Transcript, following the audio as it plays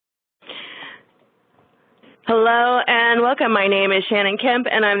Hello and welcome. My name is Shannon Kemp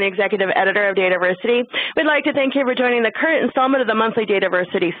and I'm the Executive Editor of DATAVERSITY. We'd like to thank you for joining the current installment of the monthly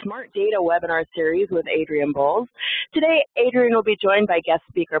DATAVERSITY Smart Data webinar series with Adrian Bowles. Today, Adrian will be joined by guest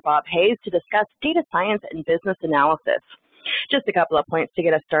speaker Bob Hayes to discuss data science and business analysis. Just a couple of points to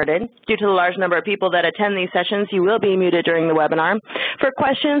get us started. Due to the large number of people that attend these sessions, you will be muted during the webinar. For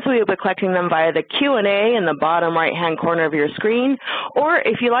questions, we will be collecting them via the Q&A in the bottom right-hand corner of your screen. Or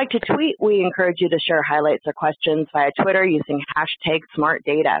if you like to tweet, we encourage you to share highlights or questions via Twitter using hashtag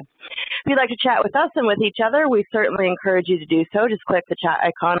SmartData. If you'd like to chat with us and with each other, we certainly encourage you to do so. Just click the chat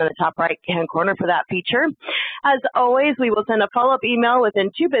icon in the top right-hand corner for that feature. As always, we will send a follow-up email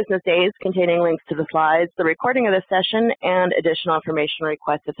within 2 business days containing links to the slides, the recording of the session, and additional information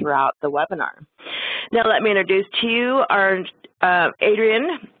requested throughout the webinar. Now let me introduce to you our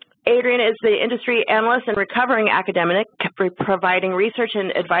Adrian. Adrian is the industry analyst and recovering academic providing research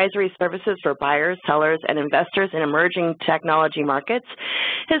and advisory services for buyers, sellers, and investors in emerging technology markets.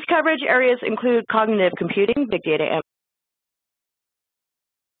 His coverage areas include cognitive computing, big data, and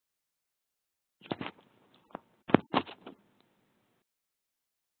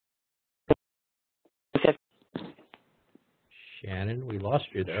Shannon, we lost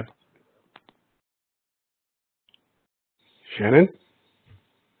you there. Shannon?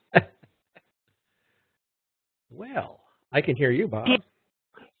 Well, I can hear you, Bob.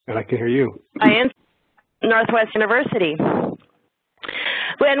 And I can hear you. I am Northwest University.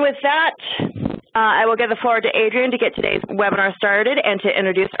 And with that, I will give the floor to Adrian to get today's webinar started and to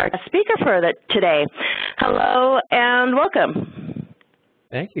introduce our speaker for today. Hello and welcome.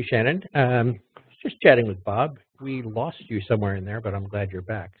 Thank you, Shannon. Just chatting with Bob. We lost you somewhere in there, but I'm glad you're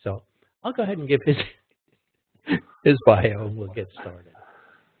back. So I'll go ahead and give his bio and we'll get started.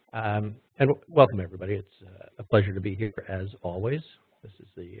 And welcome, everybody. It's a pleasure to be here, as always. This is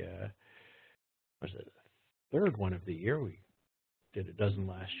the third one of the year. We did a dozen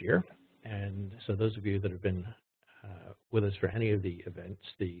last year. And so those of you that have been with us for any of the events,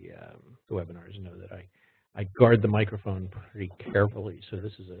 the webinars, know that I guard the microphone pretty carefully. So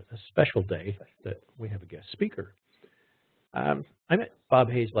this is a special day that we have a guest speaker. I met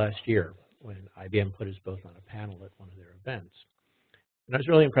Bob Hayes last year when IBM put us both on a panel at one of their events. And I was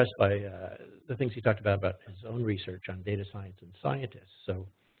really impressed by the things he talked about his own research on data science and scientists. So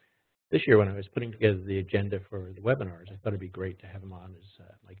this year when I was putting together the agenda for the webinars, I thought it'd be great to have him on as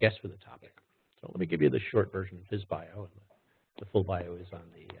my guest for the topic. So let me give you the short version of his bio, and the full bio is on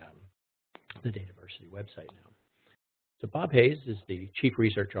the DATAVERSITY website now. So Bob Hayes is the Chief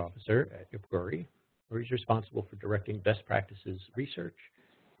Research Officer at IPGORI, where he's responsible for directing best practices research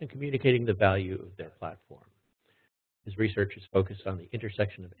and communicating the value of their platform. His research is focused on the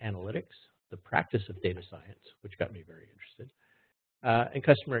intersection of analytics, the practice of data science, which got me very interested, and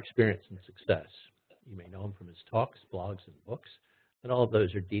customer experience and success. You may know him from his talks, blogs, and books, and all of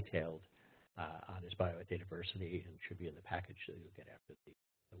those are detailed on his bio at DATAVERSITY and should be in the package that you'll get after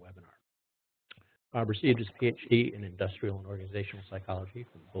the webinar. Bob received his PhD in Industrial and Organizational Psychology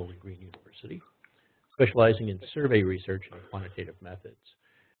from Bowling Green University, specializing in survey research and quantitative methods.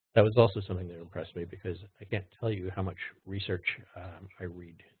 That was also something that impressed me because I can't tell you how much research I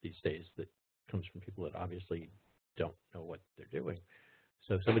read these days that comes from people that obviously don't know what they're doing.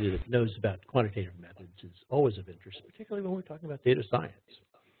 So somebody that knows about quantitative methods is always of interest, particularly when we're talking about data science.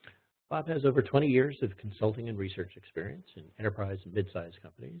 Bob has over 20 years of consulting and research experience in enterprise and mid-sized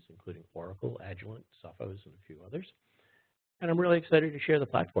companies, including Oracle, Agilent, Sophos, and a few others. And I'm really excited to share the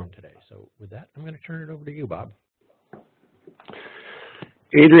platform today. So with that, I'm going to turn it over to you, Bob.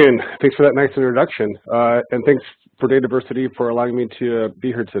 Adrian, thanks for that nice introduction. And thanks for DATAVERSITY for allowing me to be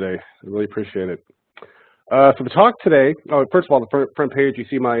here today. I really appreciate it. So the talk today, first of all, the front page, you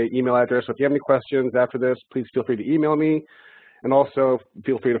see my email address. So if you have any questions after this, please feel free to email me. And also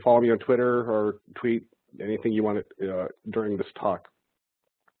feel free to follow me on Twitter or tweet anything you want during this talk.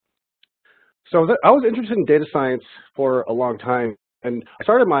 So I was interested in data science for a long time. And I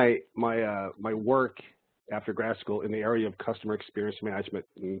started my work after grad school in the area of customer experience management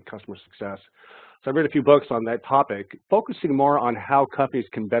and customer success. So I read a few books on that topic, focusing more on how companies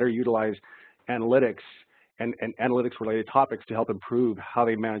can better utilize analytics and analytics-related topics to help improve how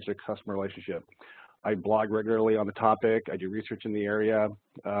they manage their customer relationship. I blog regularly on the topic. I do research in the area.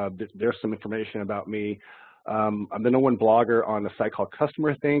 There's some information about me. I'm the #1 blogger on a site called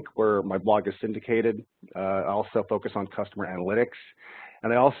Customer Think, where my blog is syndicated. I also focus on customer analytics.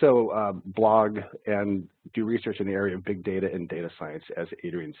 And I also blog and do research in the area of big data and data science, as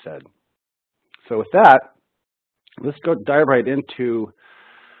Adrian said. So with that, let's go dive right into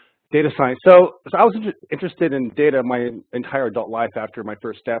Data science. So I was interested in data my entire adult life after my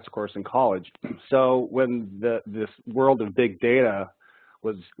first stats course in college. So when this world of big data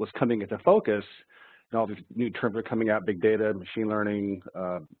was coming into focus, and all these new terms are coming out, big data, machine learning,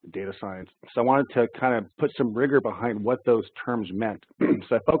 data science. So I wanted to kind of put some rigor behind what those terms meant.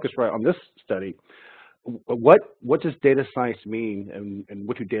 So I focused right on this study. What does data science mean, and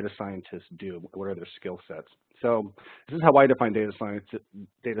what do data scientists do? What are their skill sets? So this is how I define data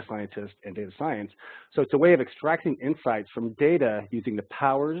scientist and data science. So it's a way of extracting insights from data using the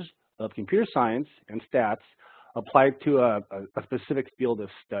powers of computer science and stats applied to a specific field of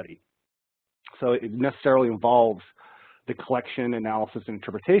study. So it necessarily involves the collection, analysis, and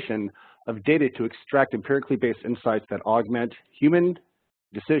interpretation of data to extract empirically based insights that augment human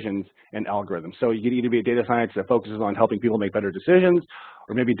decisions and algorithms. So you could either be a data scientist that focuses on helping people make better decisions,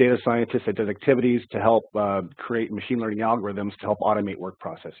 or maybe a data scientist that does activities to help create machine learning algorithms to help automate work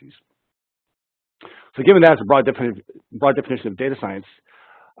processes. So given that as a broad definition of data science,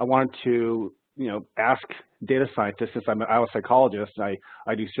 I wanted to ask data scientists, since I was a psychologist and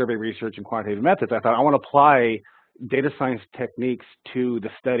I do survey research and quantitative methods, I thought I want to apply data science techniques to the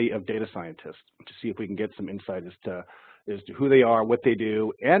study of data scientists to see if we can get some insight as to who they are, what they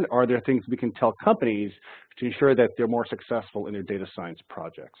do, and are there things we can tell companies to ensure that they're more successful in their data science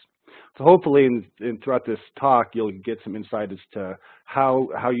projects. So hopefully throughout this talk, you'll get some insight as to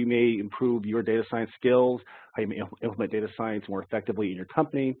how you may improve your data science skills, how you may implement data science more effectively in your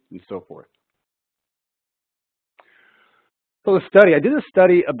company, and so forth. So the study, I did a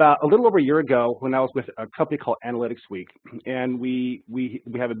study about a little over a year ago when I was with a company called Analytics Week, and he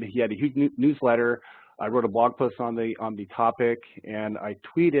had a huge newsletter. I wrote a blog post on the topic, and I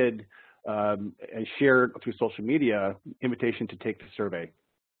tweeted and shared through social media invitation to take the survey.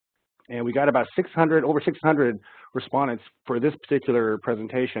 And we got about over 600 respondents for this particular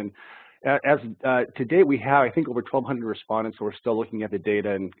presentation. To date, we have, I think, over 1,200 respondents, so we're still looking at the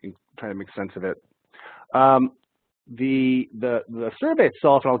data and trying to make sense of it. The survey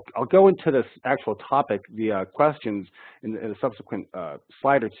itself, and I'll go into this actual topic, the questions in a subsequent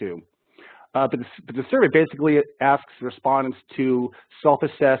slide or two. But the survey basically asks respondents to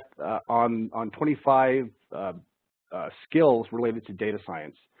self-assess on 25 skills related to data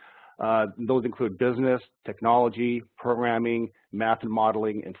science. Those include business, technology, programming, math and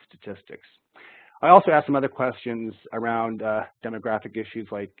modeling, and statistics. I also asked some other questions around demographic issues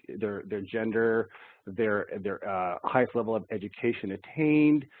like their gender, their highest level of education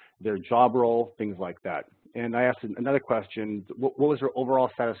attained, their job role, things like that. And I asked another question, what was their overall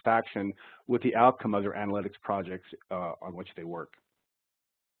satisfaction with the outcome of their analytics projects on which they work?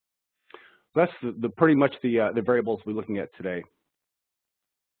 That's pretty much the variables we're looking at today.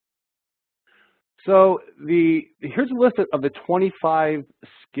 So here's a list of the 25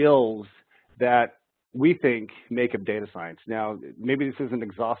 skills that we think make up data science. Now, maybe this isn't an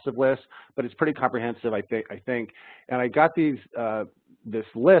exhaustive list, but it's pretty comprehensive, I think. And I got these. This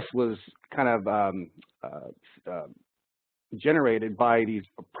list was kind of generated by these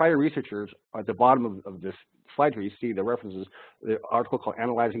prior researchers. At the bottom of this slide here, you see the references. The article called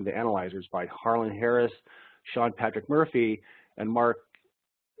 "Analyzing the Analyzers" by Harlan Harris, Sean Patrick Murphy, and Mark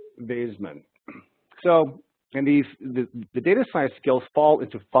Weisman. So, and the data science skills fall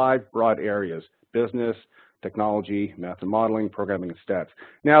into 5 broad areas: business, technology, math and modeling, programming, and stats.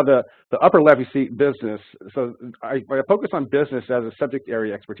 Now, the upper left, you see business. So I focus on business as a subject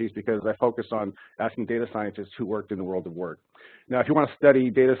area expertise because I focus on asking data scientists who worked in the world of work. Now, if you want to study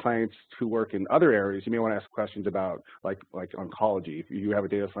data science who work in other areas, you may want to ask questions about like oncology. If you have a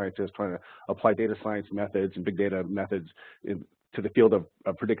data scientist trying to apply data science methods and big data methods to the field of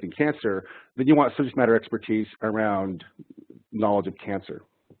predicting cancer, then you want subject matter expertise around knowledge of cancer.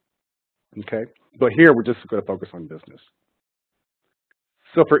 Okay, but here we're just going to focus on business.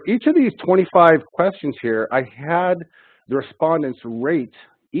 So for each of these 25 questions here, I had the respondents rate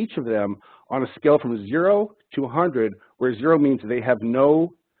each of them on a scale from 0 to 100, where 0 means they have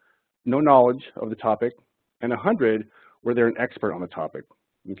no knowledge of the topic, and 100 where they're an expert on the topic.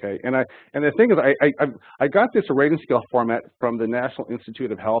 Okay, and the thing is, I got this rating scale format from the National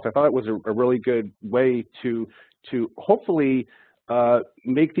Institute of Health. I thought it was a really good way to hopefully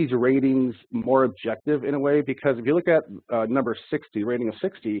make these ratings more objective in a way, because if you look at number 60, rating of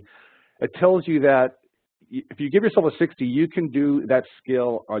 60, it tells you that if you give yourself a 60, you can do that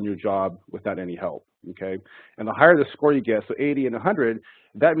skill on your job without any help, okay? And the higher the score you get, so 80 and 100,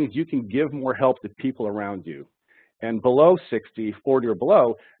 that means you can give more help to people around you. And below 60, 40 or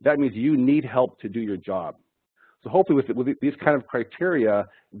below, that means you need help to do your job. So hopefully with these kind of criteria,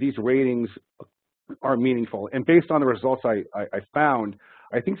 these ratings are meaningful. And based on the results I found,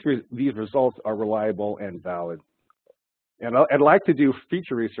 I think these results are reliable and valid. And I'd like to do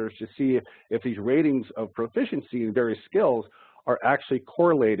feature research to see if these ratings of proficiency in various skills are actually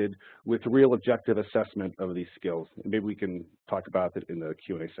correlated with real objective assessment of these skills. And maybe we can talk about it in the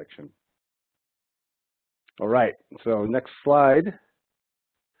Q&A section. All right, so next slide.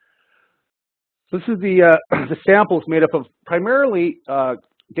 This is the samples made up of primarily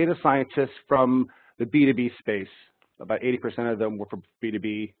data scientists from the B2B space. About 80% of them were for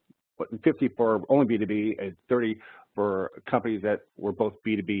B2B, but 50 for only B2B, and 30 for companies that were both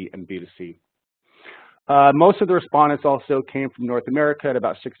B2B and B2C. Most of the respondents also came from North America at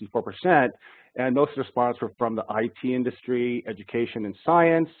about 64%, and most of the respondents were from the IT industry, education and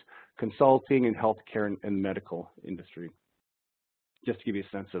science, consulting, and healthcare and medical industry. Just to give you a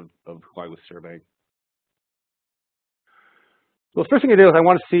sense of who I was surveying. So the first thing I did is I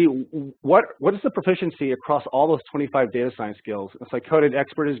want to see what is the proficiency across all those 25 data science skills. And so I coded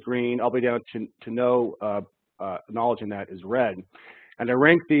expert is green, all the way down to no knowledge in that is red. And I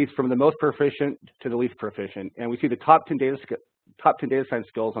ranked these from the most proficient to the least proficient. And we see the top 10 data science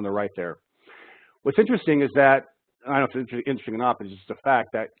skills on the right there. What's interesting is that, I don't know if it's interesting or not, but it's just a fact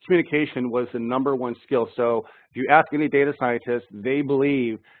that communication was the #1 skill. So if you ask any data scientist, they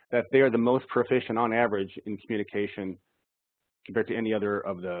believe that they are the most proficient on average in communication compared to any other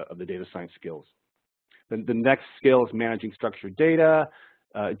of the data science skills. The next skill is managing structured data,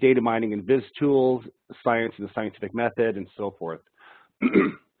 data mining and viz tools, science and the scientific method, and so forth.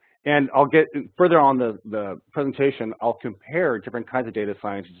 And I'll get further on the presentation, I'll compare different kinds of data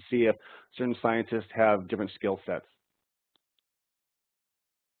science to see if certain scientists have different skill sets.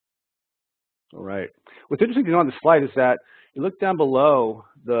 All right. What's interesting to know on the slide is that you look down below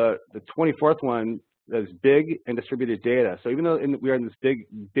the 24th one, that's big and distributed data. So even though we are in this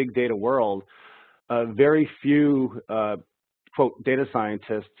big data world, very few quote data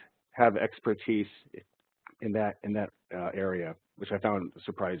scientists have expertise in that area, which I found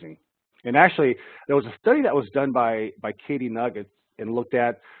surprising. And actually, there was a study that was done by Katie Nuggets and looked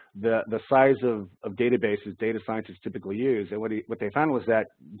at the size of databases data scientists typically use. And what they found was that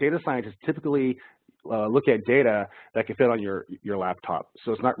data scientists typically look at data that can fit on your laptop.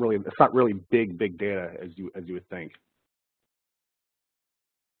 So it's not really big data as you would think.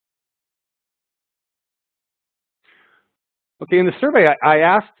 Okay, in the survey, I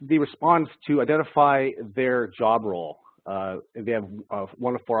asked the respondents to identify their job role. They have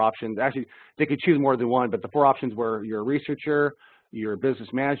 1 of 4 options. Actually, they could choose more than one, but the 4 options were you're a researcher, you're a business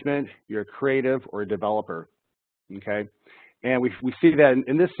management, you're a creative, or a developer. Okay, and we see that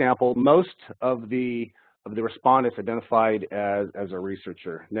in this sample, most of the respondents identified as a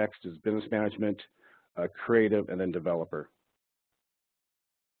researcher. Next is business management, creative, and then developer.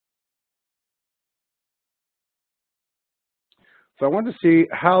 So I wanted to see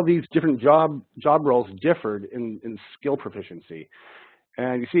how these different job roles differed in skill proficiency.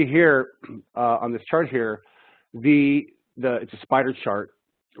 And you see here on this chart here, it's a spider chart.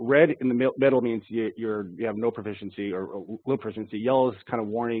 Red in the middle means you have no proficiency or low proficiency. Yellow is kind of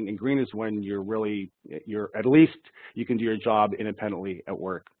warning, and green is when you're at least you can do your job independently at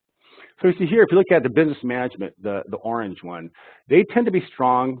work. So you see here, if you look at the business management, the orange one, they tend to be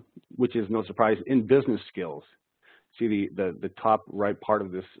strong, which is no surprise, in business skills. See the top right part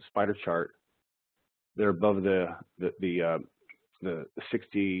of this spider chart. They're above the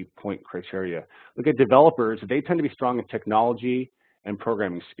 60-point criteria. Look at developers; they tend to be strong in technology and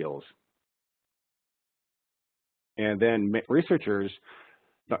programming skills. And then researchers,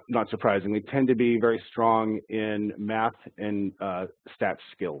 not surprisingly, tend to be very strong in math and stats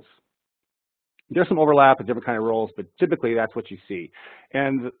skills. There's some overlap in different kind of roles, but typically that's what you see.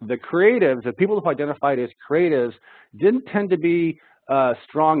 And the creatives, the people who identified as creatives, didn't tend to be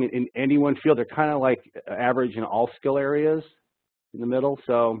strong in any one field. They're kind of like average in all skill areas in the middle.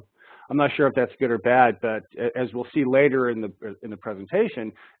 So I'm not sure if that's good or bad, but as we'll see later in the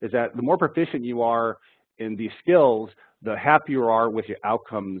presentation, is that the more proficient you are in these skills, the happier you are with your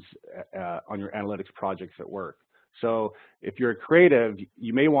outcomes on your analytics projects at work. So if you're a creative,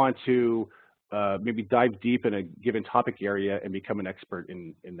 you may want to maybe dive deep in a given topic area and become an expert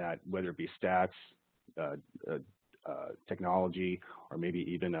in that, whether it be stats, technology, or maybe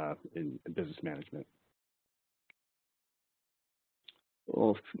even in business management.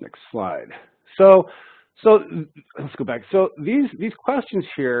 Well, next slide. So let's go back. So these questions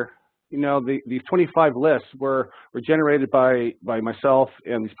here, you know, these 25 lists were generated by myself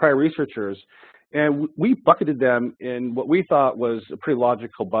and these prior researchers, And we bucketed them in what we thought was a pretty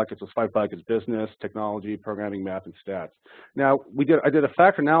logical buckets. It was 5 buckets: business, technology, programming, math, and stats. Now, I did a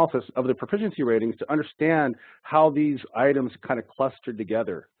factor analysis of the proficiency ratings to understand how these items kind of clustered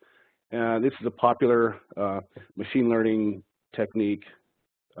together. And this is a popular machine learning technique.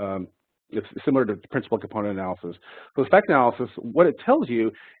 It's similar to principal component analysis. So factor analysis, what it tells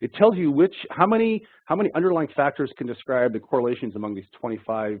you how many underlying factors can describe the correlations among these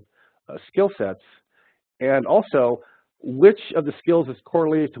 25 skill sets, and also which of the skills is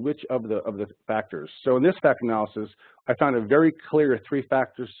correlated to which of the factors. So in this factor analysis, I found a very clear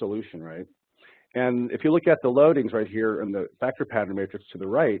 3-factor solution, right? And if you look at the loadings right here in the factor pattern matrix to the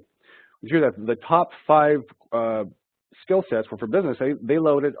right, you see that the top 5 skill sets were for business. They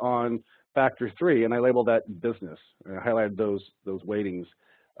loaded on factor 3, and I labeled that business. And I highlighted those weightings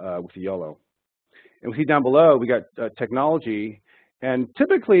with the yellow. And we see down below we got technology, and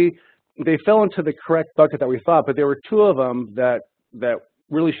typically they fell into the correct bucket that we thought, but there were 2 of them that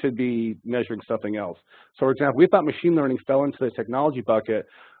really should be measuring something else. So for example, we thought machine learning fell into the technology bucket,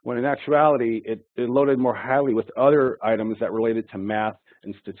 when in actuality it loaded more highly with other items that related to math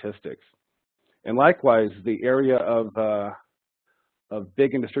and statistics. And likewise, the area of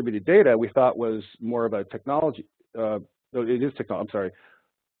big and distributed data we thought was more of a technology, it is technology, I'm sorry.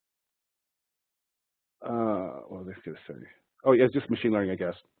 What was I going to say? Oh yeah, it's just machine learning, I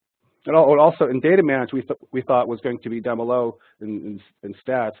guess. And also in data management, we thought was going to be down below in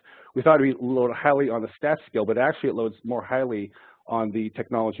stats. We thought it would load highly on the stats skill, but actually it loads more highly on the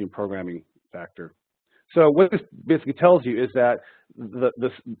technology and programming factor. So what this basically tells you is that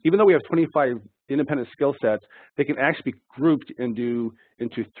even though we have 25 independent skill sets, they can actually be grouped into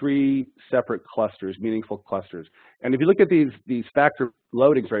 3 separate clusters, meaningful clusters. And if you look at these factor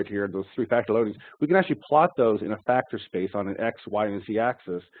loadings right here, those 3 factor loadings, we can actually plot those in a factor space on an X, Y, and Z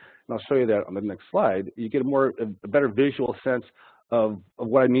axis. And I'll show you that on the next slide. You get a better visual sense of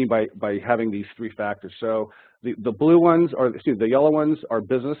what I mean by having these 3 factors. So the blue ones, the yellow ones are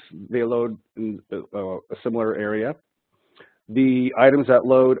business. They load in a similar area. The items that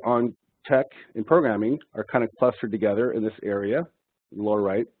load on tech and programming are kind of clustered together in this area, lower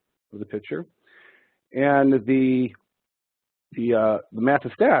right of the picture. And the math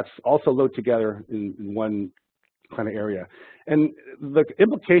and stats also load together in one kind of area. And the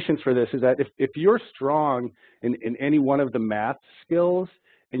implications for this is that if you're strong in any one of the math skills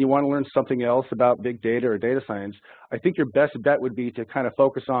and you want to learn something else about big data or data science, I think your best bet would be to kind of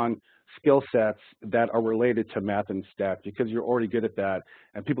focus on skill sets that are related to math and stats, because you're already good at that.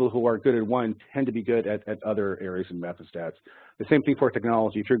 And people who are good at one tend to be good at other areas in math and stats. The same thing for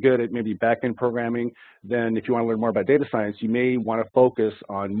technology. If you're good at maybe back-end programming, then if you want to learn more about data science, you may want to focus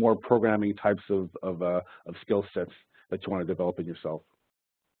on more programming types of skill sets that you want to develop in yourself.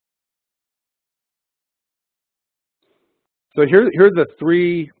 So here are the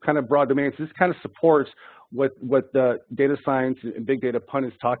 3 kind of broad domains. This kind of supports what the data science and big data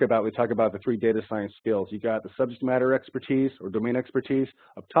pundits talk about. We talk about the 3 data science skills. You got the subject matter expertise or domain expertise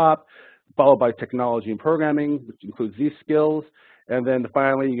up top, followed by technology and programming, which includes these skills. And then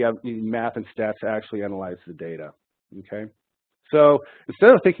finally, you have math and stats to actually analyze the data. Okay. So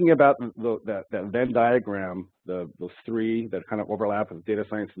instead of thinking about that Venn diagram, those 3 that kind of overlap with data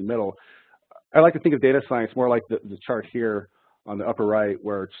science in the middle, I like to think of data science more like the chart here on the upper right,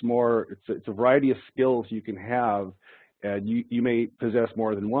 where it's a variety of skills you can have, and you may possess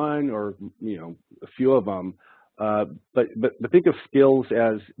more than one or a few of them, but think of skills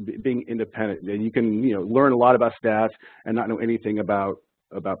as being independent, and you can learn a lot about stats and not know anything about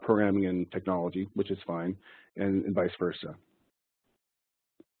programming and technology, which is fine, and vice versa.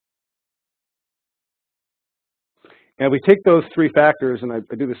 And we take those 3 factors, and I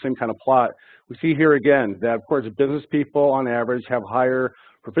do the same kind of plot. We see here again that, of course, business people on average have higher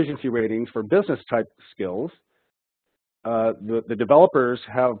proficiency ratings for business type skills. The developers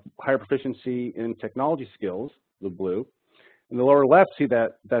have higher proficiency in technology skills, the blue. In the lower left, see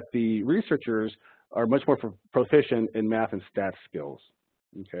that the researchers are much more proficient in math and stats skills.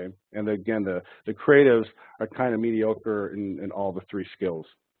 Okay, and again, the creatives are kind of mediocre in all the 3 skills.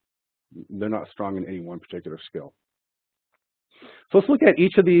 They're not strong in any one particular skill. So let's look at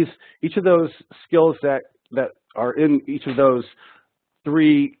each of those skills that are in each of those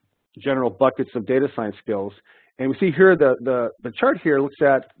 3 general buckets of data science skills. And we see here the chart here looks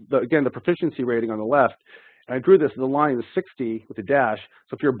at again the proficiency rating on the left. And I drew this as a line of 60 with a dash.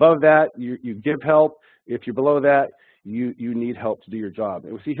 So if you're above that, you give help. If you're below that, you need help to do your job.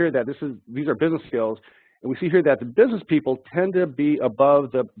 And we see here that these are business skills. And we see here that the business people tend to be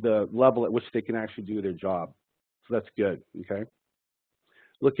above the level at which they can actually do their job. So that's good, okay?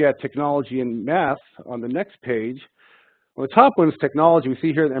 look at technology and math on the next page, on the top one is technology. We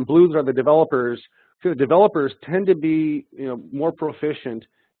see here, and blues are the developers. So the developers tend to be, more proficient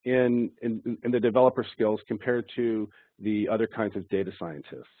in the developer skills compared to the other kinds of data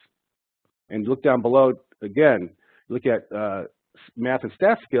scientists. And look down below again. Look at math and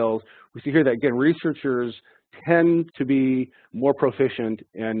stat skills. We see here that again, researchers tend to be more proficient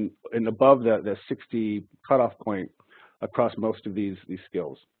and above the 60 cutoff point across most of these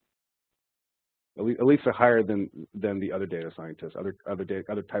skills. At least they're higher than the other data scientists,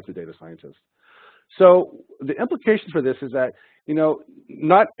 other types of data scientists. So the implications for this is that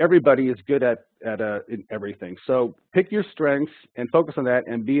not everybody is good at in everything. So pick your strengths and focus on that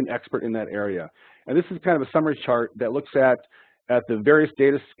and be an expert in that area. And this is kind of a summary chart that looks at the various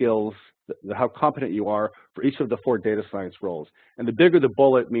data skills, how competent you are for each of the 4 data science roles. And the bigger the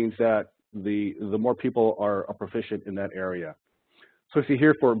bullet means that the more people are proficient in that area. So see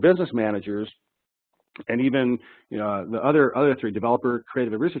here for business managers, and even the other 3, developer,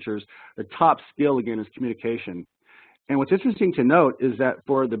 creative, and researchers, the top skill again is communication. And what's interesting to note is that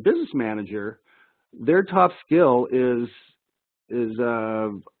for the business manager, their top skill is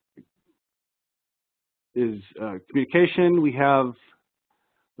communication. We have,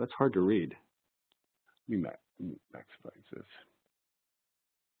 that's hard to read. Let me maximize this.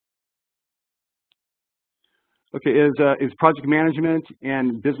 Okay, is project management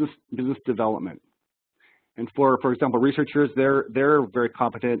and business development. And for example, researchers, they're very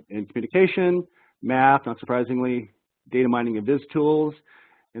competent in communication, math, not surprisingly, data mining and viz tools,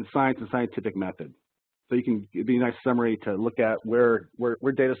 and science and scientific method. So you can, it'd be a nice summary to look at where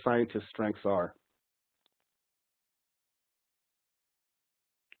data scientists' strengths are.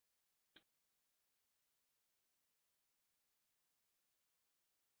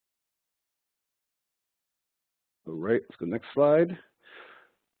 All right, let's go to the next slide.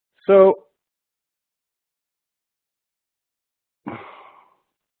 So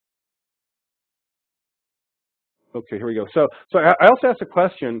okay, here we go. So I also asked a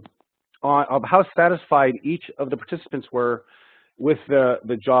question on how satisfied each of the participants were with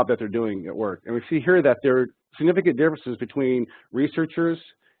the job that they're doing at work. And we see here that there are significant differences between researchers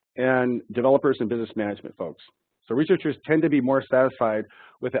and developers and business management folks. So researchers tend to be more satisfied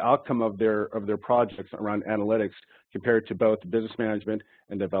with the outcome of their projects around analytics compared to both business management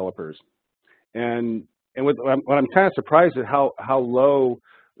and developers. And what I'm kind of surprised at how low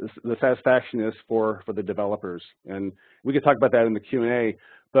the satisfaction is for the developers. And we could talk about that in the Q&A,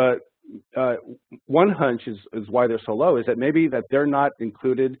 but one hunch is why they're so low is that maybe that they're not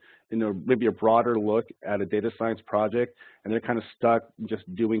included in maybe a broader look at a data science project, and they're kind of stuck just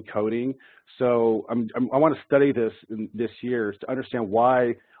doing coding. So I want to study this year to understand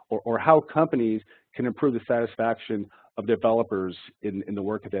why or how companies can improve the satisfaction of developers in the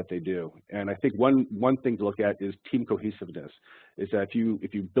work that they do. And I think one thing to look at is team cohesiveness. Is that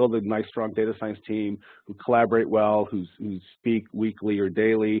if you build a nice, strong data science team who collaborate well, who speak weekly or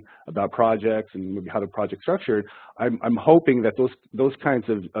daily about projects and maybe how the project's structured, I'm hoping that those kinds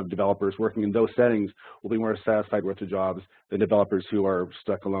of developers working in those settings will be more satisfied with their jobs than developers who are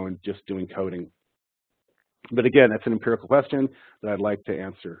stuck alone just doing coding. But again, that's an empirical question that I'd like to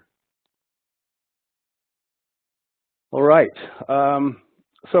answer. All right.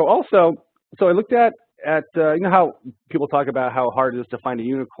 So I looked at how people talk about how hard it is to find a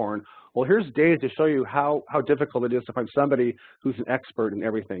unicorn. Well, here's data to show you how difficult it is to find somebody who's an expert in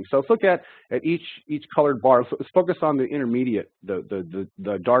everything. So let's look at each colored bar. Let's focus on the intermediate,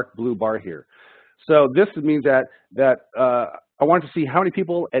 the dark blue bar here. So this means that I wanted to see how many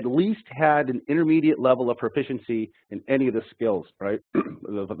people at least had an intermediate level of proficiency in any of the skills, right?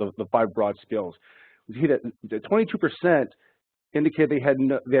 the 5 broad skills. We see that 22% indicate they had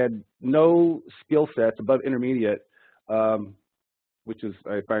no skill sets above intermediate, which is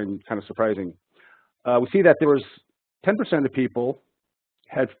I find kind of surprising. We see that there was 10% of the people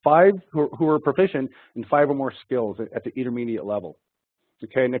had 5 who were proficient in 5 or more skills at the intermediate level.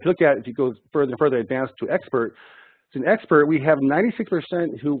 Okay, and if you go further and further advanced to expert, so an expert, we have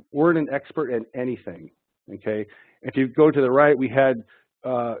 96% who weren't an expert at anything. Okay, if you go to the right, we had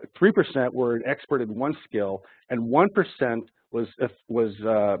 3% were an expert in 1 skill, and 1% was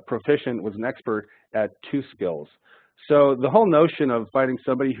proficient, was an expert at 2 skills. So the whole notion of finding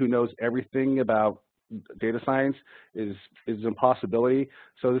somebody who knows everything about data science is an impossibility.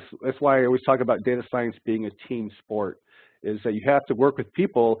 So that's why I always talk about data science being a team sport, is that you have to work with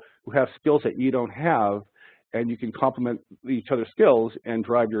people who have skills that you don't have, and you can complement each other's skills and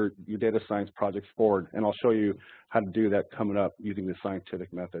drive your data science projects forward. And I'll show you how to do that coming up using the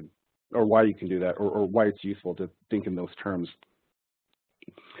scientific method, or why you can do that, or why it's useful to think in those terms.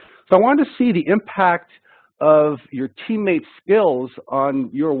 So I wanted to see the impact of your teammates' skills on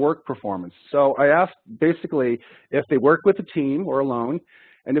your work performance. So I asked basically if they work with a team or alone,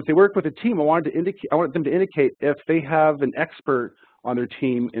 and if they work with a team, I wanted them to indicate if they have an expert on their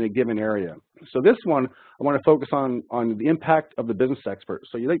team in a given area. So this one, I want to focus on the impact of the business expert.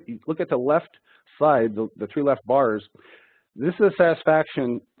 So you look at the left side, the three left bars. This is the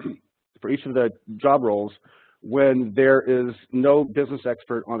satisfaction for each of the job roles when there is no business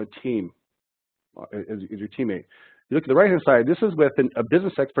expert on a team as your teammate. You look at the right-hand side, this is with a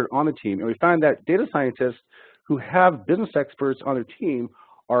business expert on the team, and we find that data scientists who have business experts on their team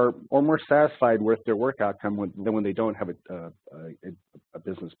are more satisfied with their work outcome than when they don't have a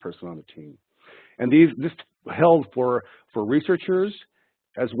business person on the team. And this held for researchers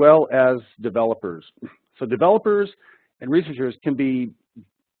as well as developers. So developers and researchers can be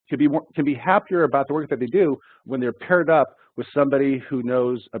happier about the work that they do when they're paired up with somebody who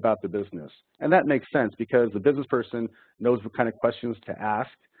knows about the business. And that makes sense because the business person knows what kind of questions to ask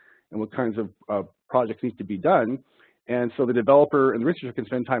and what kinds of projects need to be done. And so the developer and the researcher can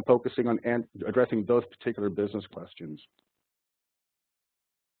spend time focusing on addressing those particular business questions.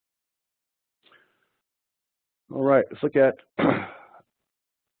 All right, let's look at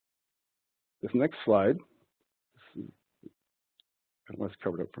this next slide. Let's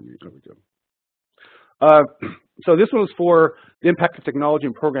cover it up for me. There we go. So this one was for the impact of technology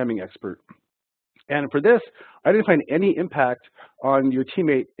and programming expert. And for this, I didn't find any impact on your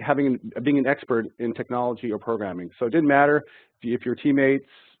teammate being an expert in technology or programming. So it didn't matter if your teammates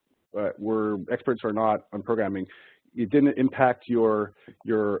were experts or not on programming. It didn't impact your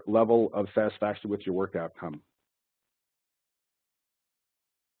level of satisfaction with your work outcome.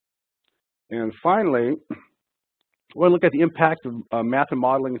 And finally, we'll look at the impact of math and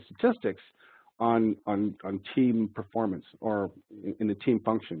modeling and statistics on team performance or in the team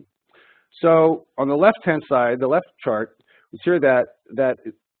function. So on the left-hand side, the left chart, we see that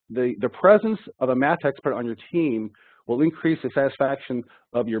the presence of a math expert on your team will increase the satisfaction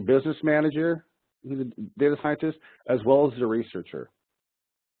of your business manager, who's a data scientist, as well as the researcher.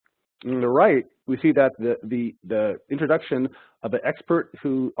 On the right, we see that the introduction of an expert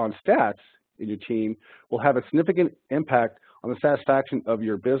on stats in your team will have a significant impact on the satisfaction of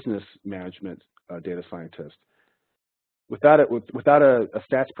your business management data scientist. Without a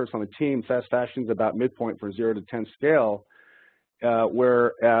stats person on the team, satisfaction is about midpoint for a 0 to 10 scale,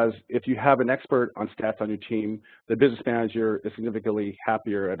 whereas if you have an expert on stats on your team, the business manager is significantly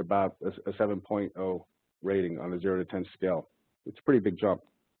happier at about a 7.0 rating on a 0 to 10 scale. It's a pretty big jump.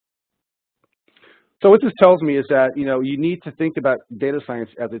 So what this tells me is that you need to think about data science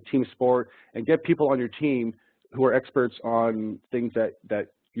as a team sport and get people on your team who are experts on things that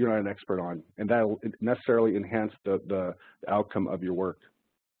you're not an expert on, and that will necessarily enhance the outcome of your work.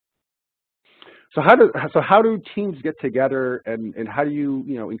 So how do teams get together, and how do you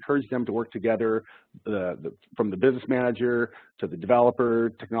encourage them to work together, from the business manager to the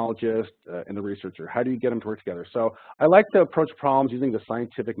developer, technologist, and the researcher? How do you get them to work together? So I like to approach problems using the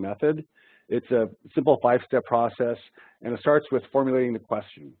scientific method. It's a simple 5-step process, and it starts with formulating the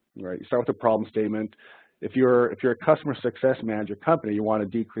question. Right? You start with a problem statement. If you're a customer success manager company, you want to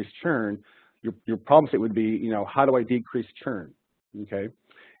decrease churn. Your problem statement would be, how do I decrease churn? Okay.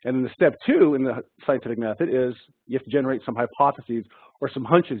 And then the step 2 in the scientific method is you have to generate some hypotheses or some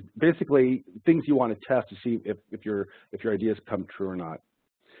hunches, basically things you want to test to see if your ideas come true or not.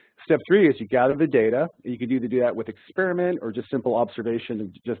 Step 3 is you gather the data. You could either do that with experiment or just simple observation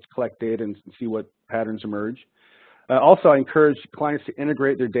and just collect data and see what patterns emerge. Also, I encourage clients to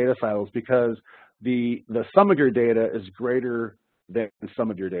integrate their data silos because the sum of your data is greater than the sum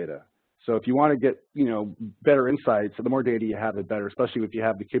of your data. So if you want to get better insights, the more data you have, the better, especially if you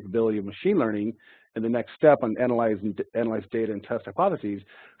have the capability of machine learning and the next step on analyze data and test hypotheses.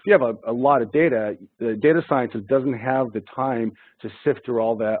 If you have a lot of data, the data scientist doesn't have the time to sift through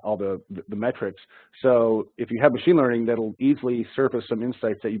all the metrics. So if you have machine learning, that'll easily surface some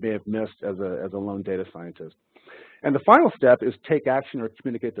insights that you may have missed as a lone data scientist. And the final step is take action or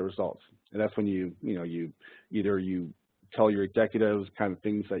communicate the results. And that's when you tell your executives kind of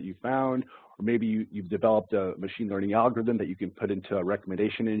things that you found, or maybe you've developed a machine learning algorithm that you can put into a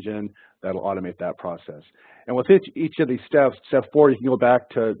recommendation engine that'll automate that process. And with each of these steps, step 4, you can go back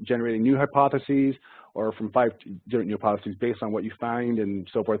to generating new hypotheses, or from 5 to generate new hypotheses based on what you find and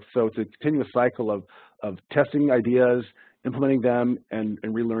so forth. So it's a continuous cycle of testing ideas, implementing them, and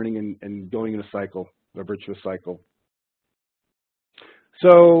relearning and going in a cycle, a virtuous cycle.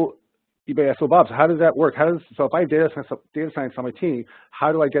 So you may ask, well, Bob, so how does that work? So if I have data science on my team,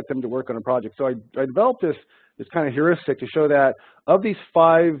 how do I get them to work on a project? So I developed this kind of heuristic to show that of these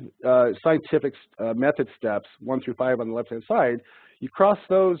 5 scientific method steps, 1 through 5 on the left-hand side, you cross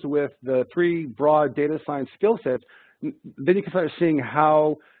those with the 3 broad data science skill sets, then you can start seeing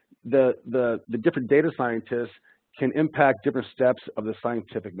how the different data scientists can impact different steps of the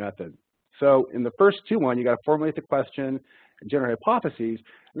scientific method. So in the first 2, you got to formulate the question and generate hypotheses.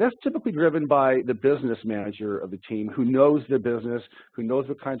 And that's typically driven by the business manager of the team who knows the business, who knows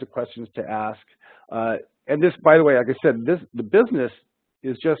what kinds of questions to ask. And this, by the way, like I said, the business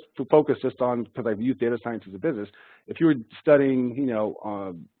is just focused just on, because I've used data science as a business. If you were studying,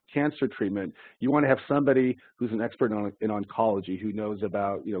 cancer treatment, you want to have somebody who's an expert in oncology, who knows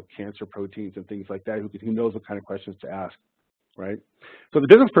about, cancer proteins and things like that, who knows what kind of questions to ask, right? So the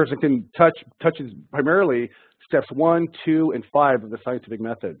business person can touches primarily steps 1, 2, and 5 of the scientific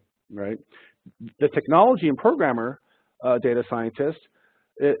method, right? The technology and programmer data scientist,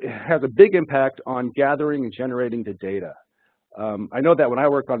 it has a big impact on gathering and generating the data. I know that when I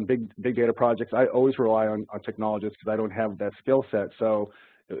work on big data projects, I always rely on technologists because I don't have that skill set. So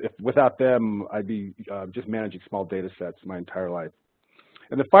without them, I'd be just managing small data sets my entire life.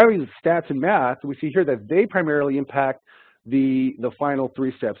 And then finally, the stats and math, we see here that they primarily impact the final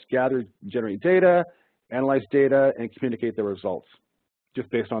 3 steps: gather, generate data, analyze data, and communicate the results, just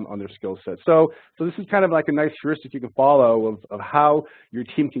based on their skill set. So this is kind of like a nice heuristic you can follow of how your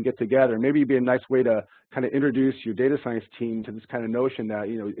team can get together. Maybe it'd be a nice way to kind of introduce your data science team to this kind of notion that,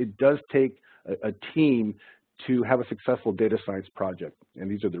 it does take a team to have a successful data science project, and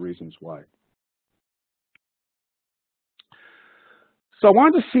these are the reasons why. So I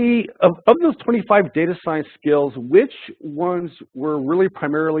wanted to see, of those 25 data science skills, which ones were really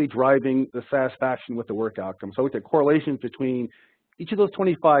primarily driving the satisfaction with the work outcome. So I looked at correlations between each of those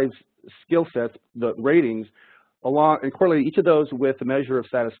 25 skill sets, the ratings, and correlate each of those with the measure of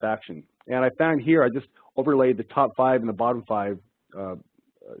satisfaction. And I found here, I just overlaid the top 5 and the bottom 5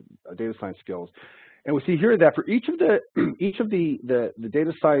 data science skills. And we see here that for each of the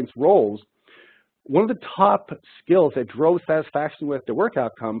data science roles, one of the top skills that drove satisfaction with the work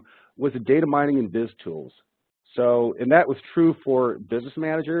outcome was the data mining and viz tools. So, and that was true for business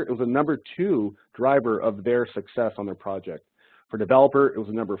manager. It was a number 2 driver of their success on their project. For developer, it was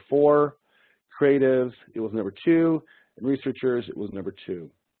a number 4. Creatives, it was number 2. And researchers, it was number 2.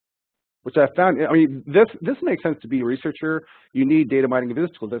 Which I found, this makes sense to be a researcher. You need data mining and viz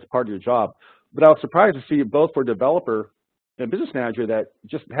tools. That's part of your job. But I was surprised to see both for developer and business manager that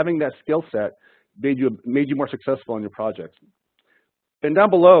just having that skill set made you more successful on your projects. And down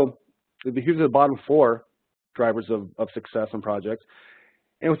below, here's the bottom 4 drivers of success on projects.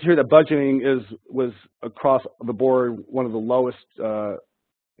 And we see here that budgeting was across the board one of the lowest,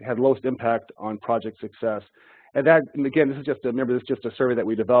 had lowest impact on project success. And again, this is just a survey that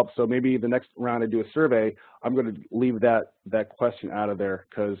we developed. So maybe the next round I do a survey, I'm going to leave that question out of there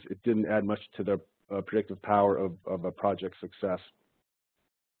because it didn't add much to the predictive power of a project success.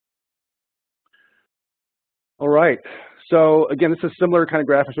 All right. So again, this is a similar kind of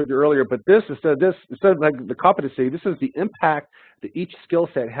graph I showed you earlier, but instead of like the competency, this is the impact that each skill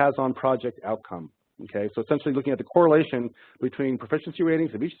set has on project outcome. Okay, so essentially looking at the correlation between proficiency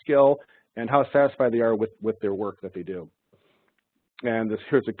ratings of each skill and how satisfied they are with their work that they do. And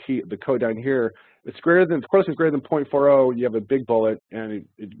here's the code down here. The correlation is greater than 0.40, you have a big bullet, and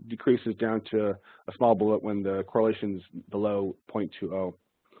it decreases down to a small bullet when the correlation is below 0.20.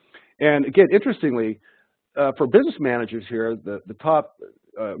 And again, interestingly, for business managers here, the top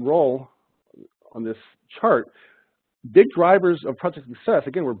role on this chart, big drivers of project success,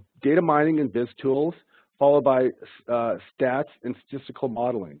 again, were data mining and viz tools, followed by stats and statistical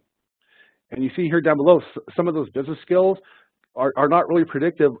modeling. And you see here down below, some of those business skills are not really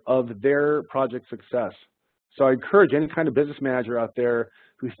predictive of their project success. So I encourage any kind of business manager out there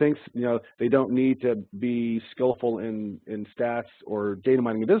who thinks they don't need to be skillful in stats or data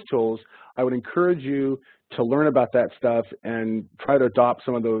mining and viz tools. I would encourage you to learn about that stuff and try to adopt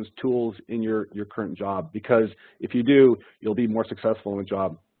some of those tools in your current job, because if you do, you'll be more successful in the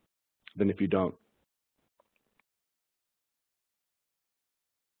job than if you don't.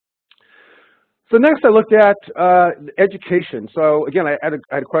 So next I looked at education. So again, I had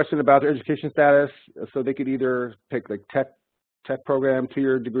a question about their education status. So they could either pick like tech program,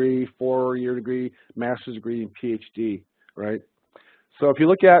 2-year degree, 4-year degree, master's degree, and PhD, right? So if you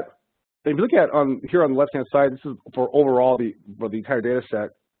look at on here on the left-hand side, this is for overall the entire data set.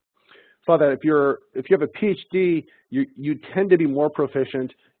 Saw that if you have a PhD, you tend to be more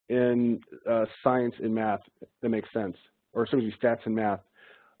proficient in science and math. That makes sense, or essentially stats and math.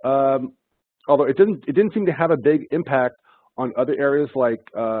 Although it didn't seem to have a big impact on other areas like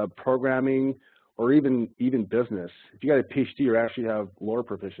programming or even business. If you got a PhD, you actually have lower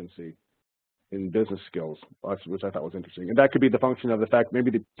proficiency in business skills, which I thought was interesting. And that could be the function of the fact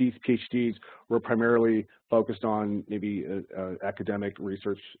maybe these PhDs were primarily focused on maybe academic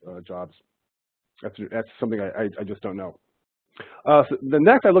research jobs. That's something I just don't know. So the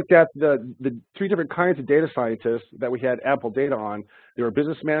next, I looked at the 3 different kinds of data scientists that we had ample data on. There were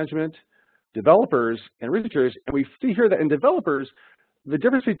business management, developers, and researchers. And we see here that in developers, the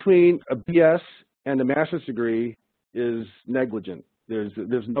difference between a BS and a master's degree is negligent. There's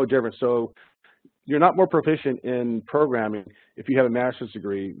no difference. So you're not more proficient in programming if you have a master's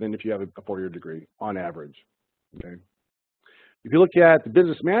degree than if you have a 4-year degree on average. Okay. If you look at the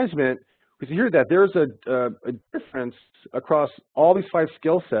business management, we see here that there's a difference across all these 5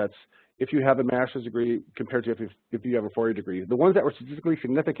 skill sets if you have a master's degree compared to if you have a 4-year degree. The ones that were statistically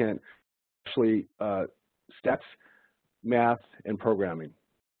significant actually stats, math, and programming.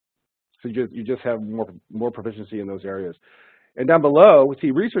 So you just have more proficiency in those areas. And down below, we see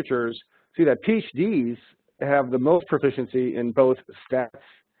researchers see that PhDs have the most proficiency in both stats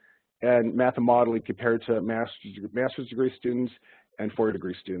and math and modeling compared to master's degree students and 4-year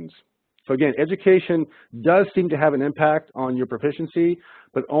degree students. So again, education does seem to have an impact on your proficiency,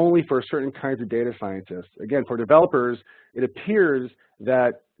 but only for certain kinds of data scientists. Again, for developers, it appears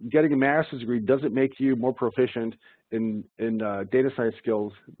that getting a master's degree doesn't make you more proficient in data science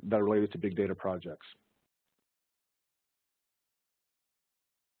skills that are related to big data projects.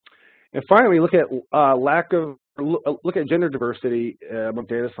 And finally, look at look at gender diversity among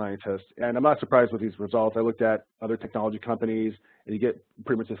data scientists. And I'm not surprised with these results. I looked at other technology companies, and you get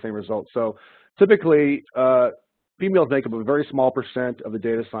pretty much the same results. So typically, females make up a very small percent of the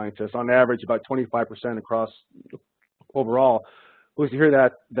data scientists, on average about 25% across overall. We see here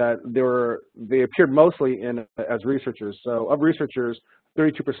that they appeared mostly as researchers. So of researchers,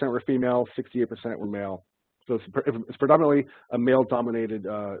 32% were female, 68% were male. So it's predominantly a male-dominated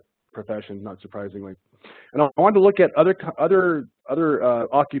profession, not surprisingly. And I wanted to look at other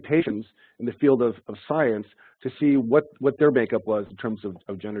occupations in the field of science to see what their makeup was in terms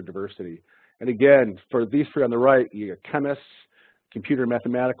of gender diversity. And again, for these 3 on the right, you got chemists, computer and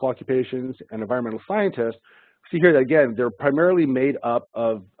mathematical occupations, and environmental scientists. See here that again, they're primarily made up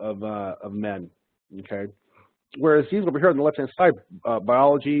of men. Okay, whereas these over here on the left-hand side,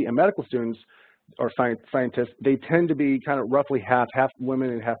 biology and medical students or scientists, they tend to be kind of roughly half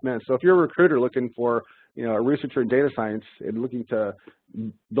women and half men. So if you're a recruiter looking for a researcher in data science and looking to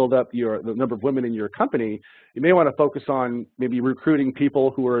build up the number of women in your company, you may want to focus on maybe recruiting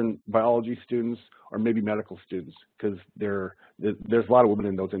people who are in biology students or maybe medical students, because there's a lot of women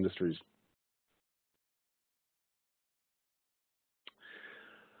in those industries.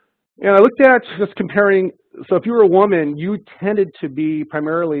 And I looked at just comparing, so if you were a woman, you tended to be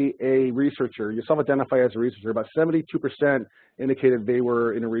primarily a researcher. You self-identify as a researcher. About 72% indicated they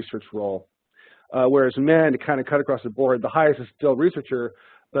were in a research role. Whereas men, kind of cut across the board, the highest is still researcher,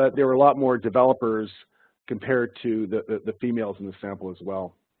 but there were a lot more developers compared to the females in the sample as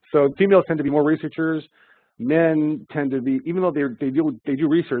well. So females tend to be more researchers. Men tend to be, even though they do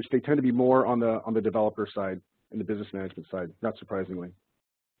research, they tend to be more on the developer side and the business management side, not surprisingly.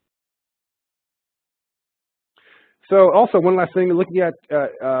 So also one last thing, looking at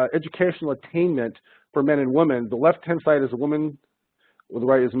educational attainment for men and women, the left-hand side is a woman, the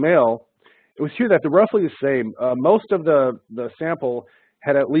right is male. It was here that they're roughly the same. Most of the sample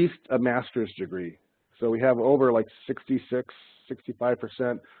had at least a master's degree. So we have over like 66,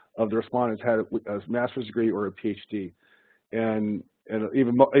 65% of the respondents had a master's degree or a PhD. And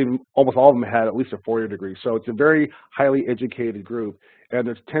even almost all of them had at least a 4-year degree. So it's a very highly educated group. And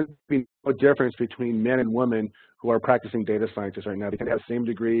there tends to be no difference between men and women who are practicing data scientists right now. They can have the same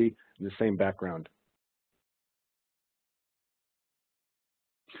degree and the same background.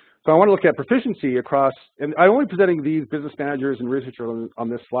 So I want to look at proficiency across, and I'm only presenting these business managers and researchers on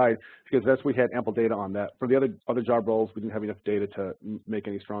this slide because that's we had ample data on that. For the other job roles, we didn't have enough data to make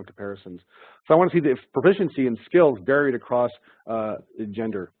any strong comparisons. So I want to see the proficiency and skills varied across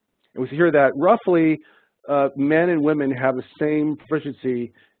gender. And we see here that roughly men and women have the same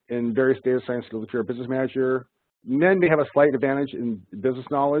proficiency in various data science skills. If you're a business manager, men may have a slight advantage in business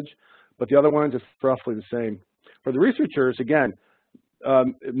knowledge, but the other ones is roughly the same. For the researchers, again,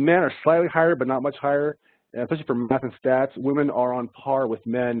 men are slightly higher, but not much higher. And especially for math and stats, women are on par with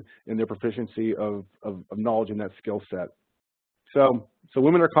men in their proficiency of knowledge in that skill set. So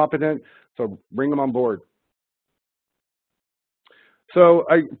women are competent, so bring them on board. So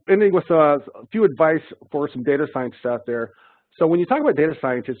ending with a few advice for some data scientists out there. So when you talk about data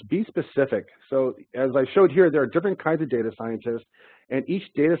scientists, be specific. So as I showed here, there are different kinds of data scientists, and each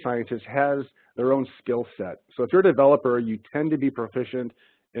data scientist has their own skill set. So if you're a developer, you tend to be proficient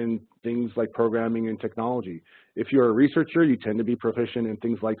in things like programming and technology. If you're a researcher, you tend to be proficient in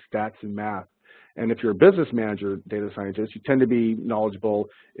things like stats and math. And if you're a business manager data scientist, you tend to be knowledgeable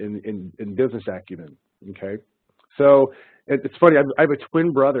in business acumen, okay? So it's funny, I have a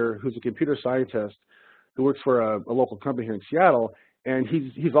twin brother who's a computer scientist who works for a local company here in Seattle, and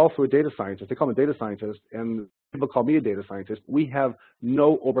he's also a data scientist. They call him a data scientist, and people call me a data scientist. We have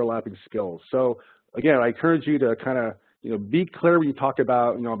no overlapping skills. So again, I encourage you to kind of be clear when you talk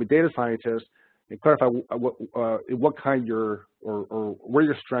about I'm a data scientist, and clarify what kind or where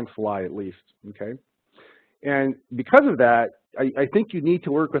your strengths lie at least. Okay, and because of that, I think you need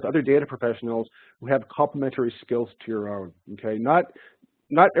to work with other data professionals who have complementary skills to your own. Okay,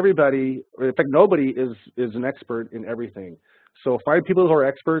 not everybody, or in fact, nobody is an expert in everything. So find people who are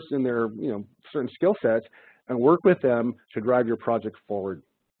experts in their certain skill sets and work with them to drive your project forward.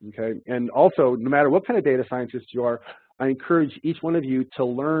 Okay, and also, no matter what kind of data scientist you are, I encourage each one of you to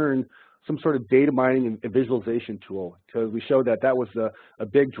learn some sort of data mining and visualization tool, because we showed that was a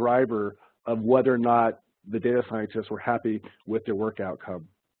big driver of whether or not the data scientists were happy with their work outcome.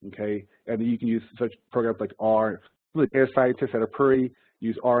 Okay, and you can use such programs like R. The data scientists at Apuri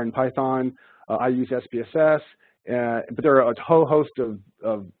use R and Python. I use SPSS, but there are a whole host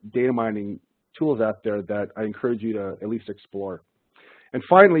of data mining tools out there that I encourage you to at least explore. And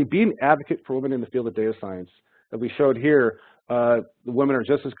finally, be an advocate for women in the field of data science. As we showed here, the women are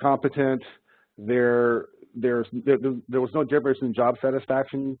just as competent. There was no difference in job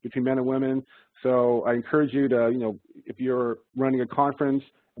satisfaction between men and women. So I encourage you to, if you're running a conference,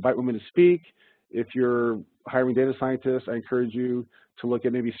 invite women to speak. If you're hiring data scientists, I encourage you to look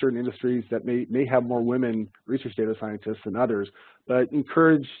at maybe certain industries that may have more women research data scientists than others. But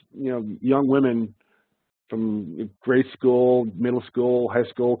encourage young women from grade school, middle school, high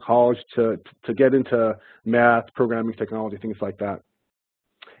school, college to get into math, programming, technology, things like that.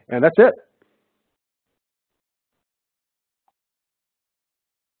 And that's it.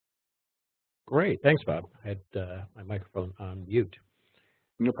 Great, thanks, Bob. I had my microphone on mute.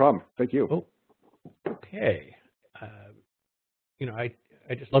 No problem. Thank you. Oh, okay.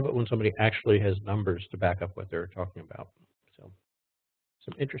 I just love it when somebody actually has numbers to back up what they're talking about. So,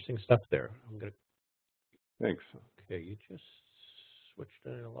 some interesting stuff there. Thanks. Okay, you just switched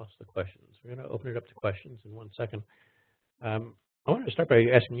and I lost the questions. We're going to open it up to questions in 1 second. I wanted to start by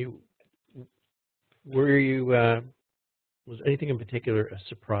asking you, was anything in particular a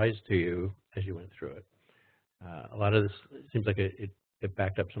surprise to you as you went through it? A lot of this seems like it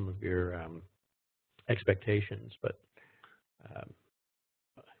backed up some of your expectations, but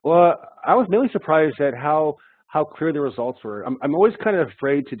well, I was mainly surprised at how clear the results were. I'm always kind of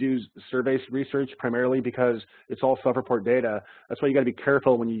afraid to do survey research, primarily because it's all self-report data. That's why you got to be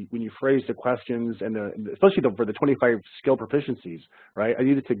careful when you phrase the questions, and especially for the 25 skill proficiencies, right? I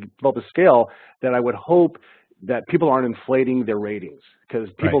needed to develop a scale that I would hope that people aren't inflating their ratings, because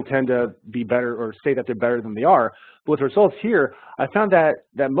people tend to be better or say that they're better than they are. But with the results here, I found that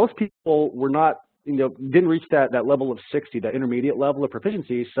most people were not, didn't reach that level of 60, that intermediate level of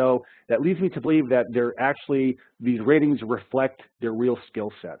proficiency. So that leads me to believe that these ratings reflect their real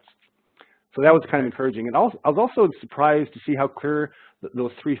skill sets. So that was kind of encouraging. And I was also surprised to see how clear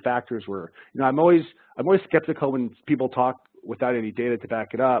those 3 factors were. I'm always skeptical when people talk without any data to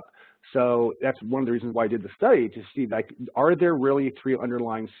back it up. So that's one of the reasons why I did the study, to see, like, are there really 3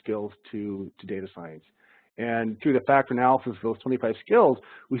 underlying skills to data science? And through the factor analysis of those 25 skills,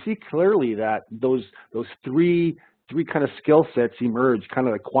 we see clearly that those three kind of skill sets emerge, kind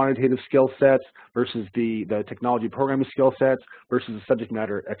of like quantitative skill sets versus the technology programming skill sets versus the subject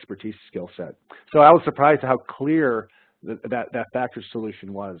matter expertise skill set. So I was surprised at how clear that factor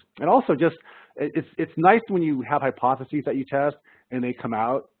solution was. And also, just it's nice when you have hypotheses that you test and they come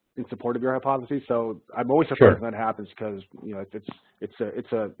out in support of your hypotheses. So I'm always surprised when that happens, because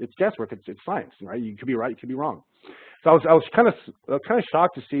it's guesswork. It's science, right? You could be right, you could be wrong. So I was kind of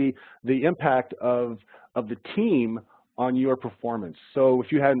shocked to see the impact of the team on your performance. So if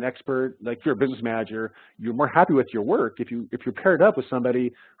you had an expert, like you're a business manager, you're more happy with your work if you're paired up with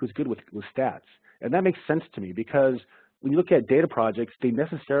somebody who's good with stats. And that makes sense to me, because when you look at data projects, they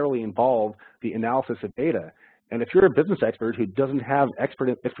necessarily involve the analysis of data. And if you're a business expert who doesn't have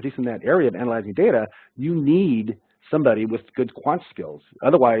expertise in that area of analyzing data, you need somebody with good quant skills.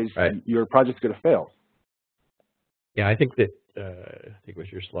 Otherwise, your project's going to fail. Yeah, I think that it was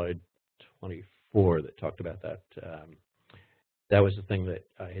your slide 24 that talked about that. That was the thing that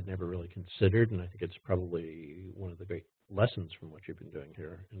I had never really considered, and I think it's probably one of the great lessons from what you've been doing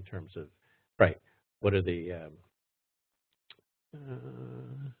here in terms of, right, what are the, is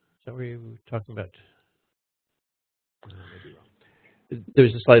that what you were talking about? Maybe wrong. There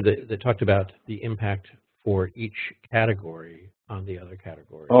was a slide that talked about the impact for each category on the other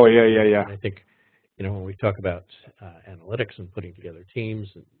categories. Oh, yeah. And I think, when we talk about analytics and putting together teams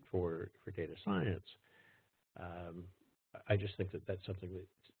for data science, I just think that that's something that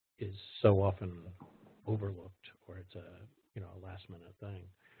is so often overlooked, or it's a last minute thing.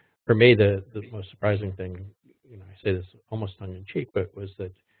 For me, the most surprising thing, I say this almost tongue in cheek, but was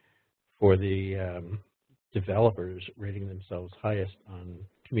that for the developers rating themselves highest on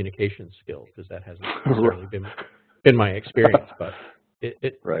communication skills, because that hasn't necessarily been my experience, but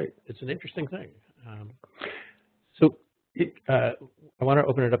it's an interesting thing. I want to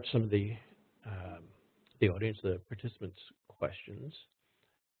open it up to some of the audience, the participants' questions,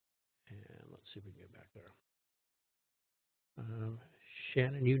 and let's see if we can get back there.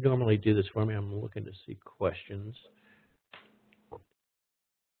 Shannon, you normally do this for me. I'm looking to see questions.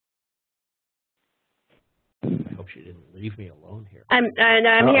 I hope she didn't leave me alone here. I'm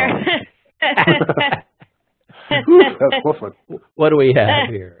here. What do we have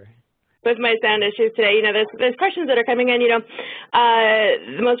here? With my sound issues today, there's questions that are coming in.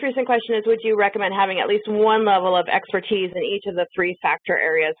 The most recent question is, would you recommend having at least one level of expertise in each of the 3 factor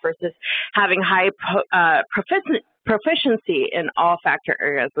areas versus having high proficiency in all factor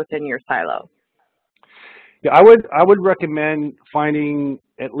areas within your silo? Yeah, I would recommend finding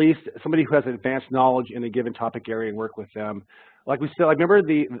at least somebody who has advanced knowledge in a given topic area and work with them. Like we said, I remember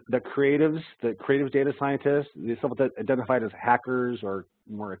the creative data scientists, the people that identified as hackers or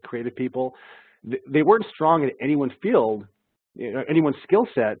more creative people. They weren't strong in anyone's field, anyone's skill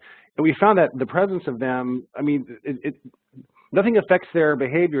set, and we found that the presence of them, nothing affects their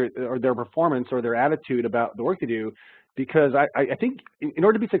behavior or their performance or their attitude about the work they do, because I think in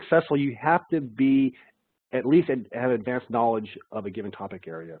order to be successful, you have to be at least have advanced knowledge of a given topic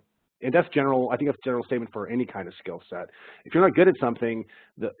area. And that's general. I think that's a general statement for any kind of skill set. If you're not good at something,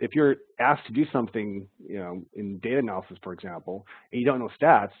 if you're asked to do something, in data analysis, for example, and you don't know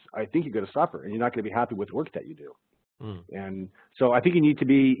stats, I think you're going to suffer, and you're not going to be happy with the work that you do. And so I think you need to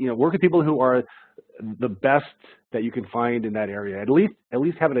be, work with people who are the best that you can find in that area. At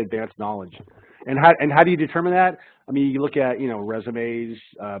least have an advanced knowledge. And how do you determine that? You look at resumes,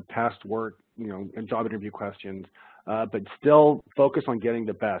 past work, and job interview questions. But still focus on getting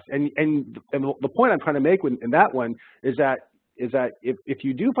the best. And the point I'm trying to make in that one is that if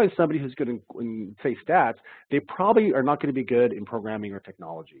you do find somebody who's good in say stats, they probably are not going to be good in programming or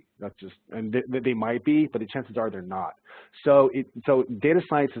technology. That's just, and they might be, but the chances are they're not. So data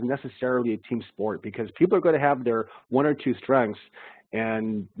science is necessarily a team sport, because people are going to have their 1 or 2 strengths,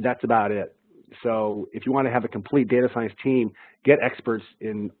 and that's about it. So if you want to have a complete data science team, get experts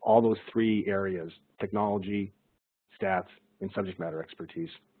in all those 3 areas: technology, stats, and subject matter expertise.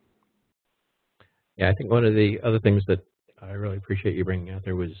 Yeah, I think one of the other things that I really appreciate you bringing out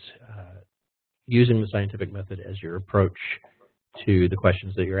there was using the scientific method as your approach to the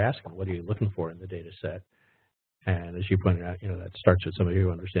questions that you're asking. What are you looking for in the data set? And as you pointed out, that starts with somebody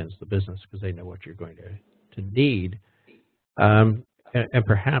who understands the business, because they know what you're going to need. And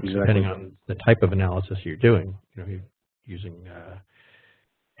perhaps depending on the type of analysis you're doing, you're using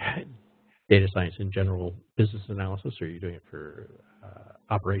data science in general business analysis, or you're doing it for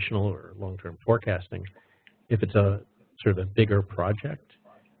operational or long-term forecasting. If it's a sort of a bigger project,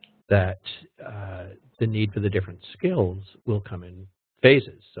 that the need for the different skills will come in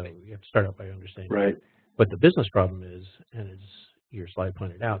phases. So you have to start out by understanding what the business problem is, and as your slide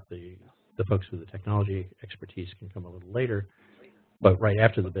pointed out, the folks with the technology expertise can come a little later. But right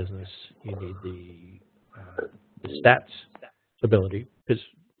after the business, you need the stats ability, because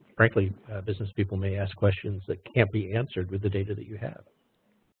frankly, business people may ask questions that can't be answered with the data that you have.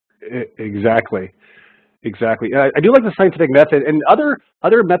 Exactly. I do like the scientific method, and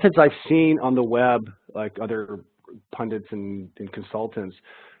other methods I've seen on the web, like other pundits and consultants.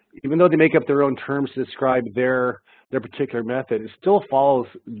 Even though they make up their own terms to describe their particular method, it still follows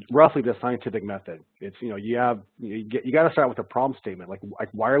roughly the scientific method. It's you got to start with a problem statement, like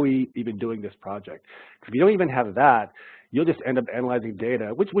why are we even doing this project? If you don't even have that, you'll just end up analyzing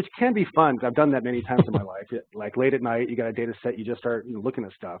data, which can be fun. I've done that many times in my life. Like late at night, you got a data set, you just start looking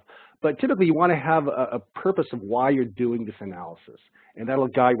at stuff. But typically, you want to have a purpose of why you're doing this analysis, and that'll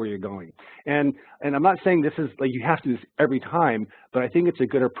guide where you're going. And I'm not saying this is like you have to do this every time, but I think it's a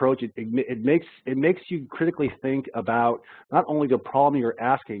good approach. It makes you critically think about not only the problem you're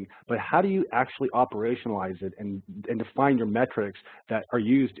asking, but how do you actually operationalize it and define your metrics that are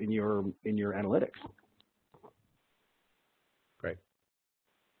used in your analytics.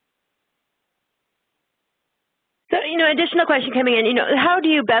 additional question coming in, how do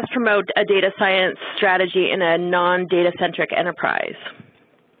you best promote a data science strategy in a non-data-centric enterprise?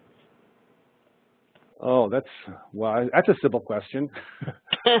 Oh, that's a simple question.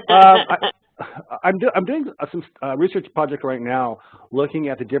 I'm doing some research project right now looking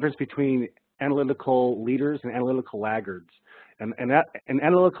at the difference between analytical leaders and analytical laggards. And an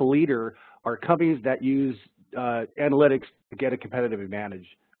analytical leader are companies that use analytics to get a competitive advantage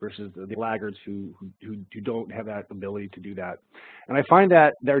versus the laggards who don't have that ability to do that. And I find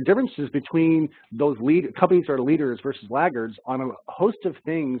that there are differences between those companies that are leaders versus laggards on a host of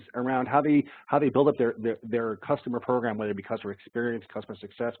things around how they build up their customer program, whether it be customer experience, customer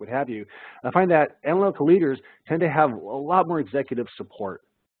success, what have you. I find that analytical leaders tend to have a lot more executive support.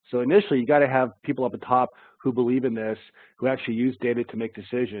 So initially, you got to have people up at the top who believe in this, who actually use data to make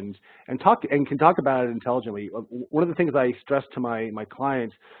decisions, and can talk about it intelligently. One of the things I stress to my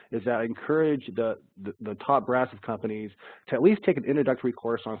clients is that I encourage the top brass of companies to at least take an introductory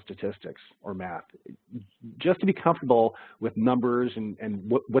course on statistics or math, just to be comfortable with numbers and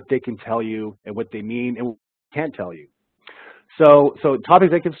what they can tell you and what they mean and what they can't tell you. So top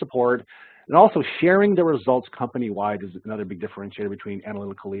executive support. And also sharing the results company-wide is another big differentiator between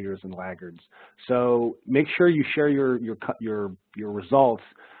analytical leaders and laggards. So make sure you share your results,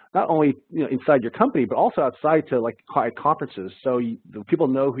 not only inside your company, but also outside to like conferences. So the people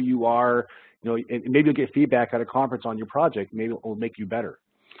know who you are. And maybe you'll get feedback at a conference on your project. Maybe it will make you better.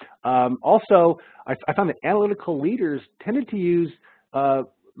 Also, I found that analytical leaders tended to use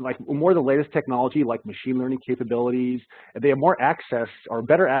like more of the latest technology, like machine learning capabilities, and they have more access or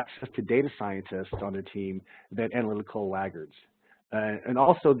better access to data scientists on their team than analytical laggards. And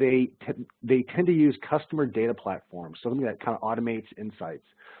also, they tend to use customer data platforms, something that kind of automates insights.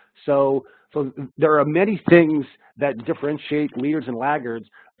 So there are many things that differentiate leaders and laggards,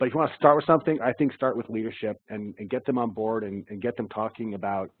 but if you want to start with something, I think start with leadership and get them on board and get them talking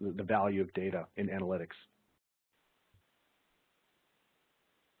about the value of data in analytics.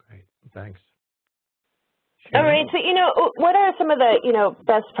 Great, thanks. All right, so what are some of the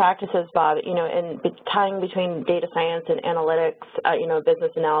best practices, Bob, in tying between data science and analytics,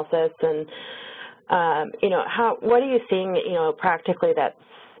 business analysis, and what are you seeing, practically that's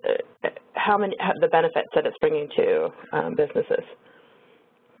the benefits that it's bringing to businesses?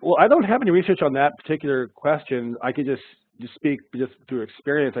 Well, I don't have any research on that particular question. I could just speak just through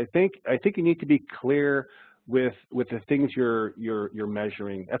experience. I think you need to be clear with the things you're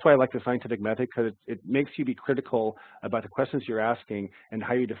measuring. That's why I like the scientific method, because it makes you be critical about the questions you're asking and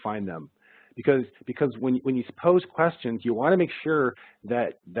how you define them. Because when you pose questions, you want to make sure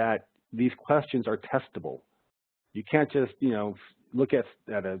that these questions are testable. You can't just look at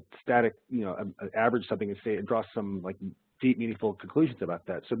a static average something and say and draw some like deep meaningful conclusions about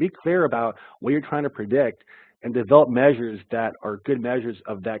that. So be clear about what you're trying to predict and develop measures that are good measures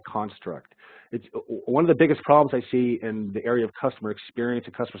of that construct. It's one of the biggest problems I see in the area of customer experience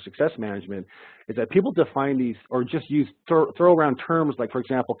and customer success management is that people define these or just throw around terms like, for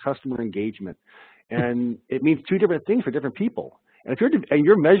example, customer engagement, and it means two different things for different people. And if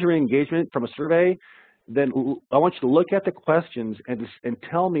you're measuring engagement from a survey, then I want you to look at the questions and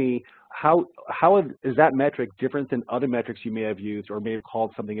tell me how is that metric different than other metrics you may have used or may have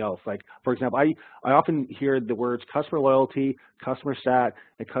called something else. Like, for example, I often hear the words customer loyalty, customer sat,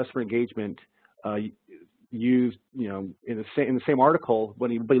 and customer engagement used in the same article.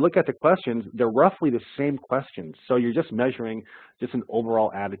 But you look at the questions, they're roughly the same questions. So you're just measuring just an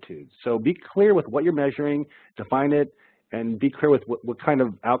overall attitude. So be clear with what you're measuring, define it, and be clear with what kind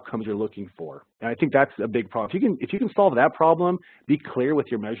of outcomes you're looking for. And I think that's a big problem. If you can solve that problem, be clear with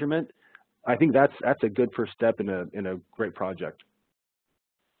your measurement. I think that's a good first step in a great project.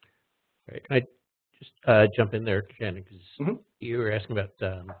 Great. Can I just jump in there, Shannon, because you were asking about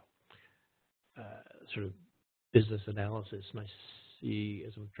sort of business analysis, and I see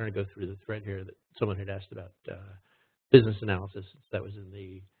as I'm trying to go through the thread here that someone had asked about business analysis. That was in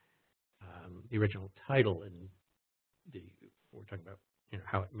the original title, and we're talking about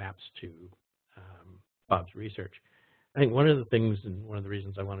how it maps to Bob's research. I think one of the things and one of the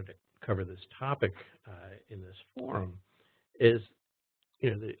reasons I wanted to cover this topic in this forum is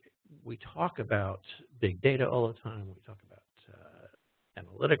we talk about big data all the time. We talk about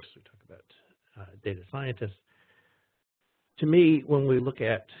analytics. We talk about data scientists. To me, when we look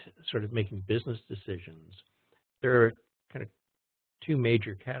at sort of making business decisions, there are kind of two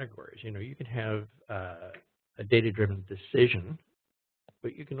major categories. You can have a data-driven decision,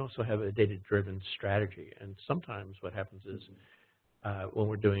 but you can also have a data-driven strategy. And sometimes what happens is when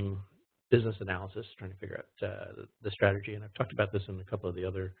we're doing business analysis, trying to figure out the strategy, and I've talked about this in a couple of the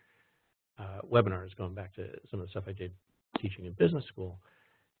other webinars, going back to some of the stuff I did teaching in business school,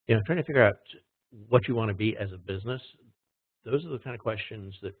 you know, trying to figure out what you want to be as a business. Those are the kind of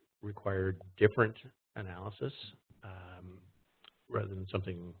questions that require different analysis rather than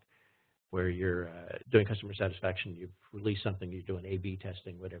something where you're doing customer satisfaction. You've released something, you're doing A/B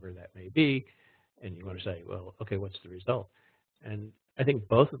testing, whatever that may be, and you want to say, well, okay, what's the result? And I think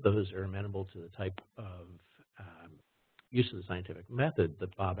both of those are amenable to the type of use of the scientific method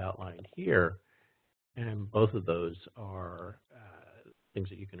that Bob outlined here, and both of those are things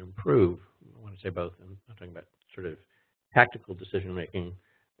that you can improve. When I say both, I'm talking about sort of tactical decision making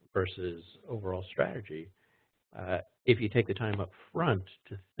versus overall strategy. If you take the time up front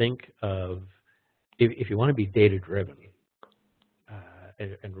to think of, if you want to be data driven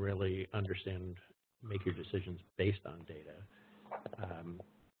and really understand, make your decisions based on data,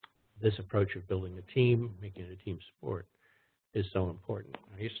 this approach of building a team, making it a team sport, is so important.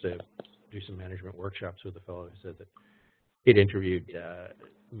 I used to do some management workshops with a fellow who said that he'd interviewed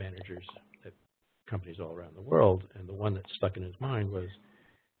managers at companies all around the world, and the one that stuck in his mind was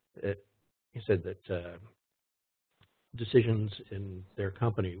that he said that decisions in their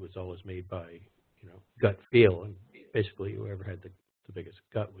company was always made by, you know, gut feel, and basically whoever had the biggest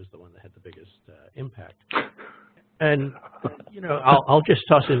gut was the one that had the biggest impact. And, you know, I'll just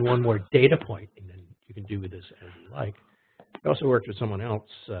toss in one more data point, and then you can do with this as you like. I also worked with someone else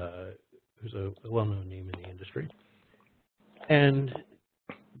who's a well-known name in the industry, and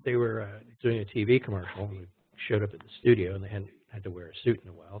they were doing a TV commercial, and we showed up at the studio, and they hadn't had to wear a suit in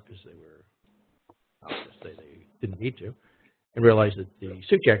a while because they were, I'll just say they didn't need to, and realized that the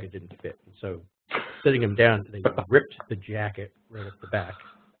suit jacket didn't fit. And so sitting him down, they ripped the jacket right up the back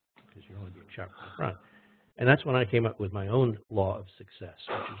because you're only being shot from the front. And that's when I came up with my own law of success,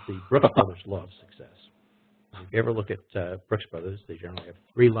 which is the Brooks Brothers law of success. If you ever look at Brooks Brothers, they generally have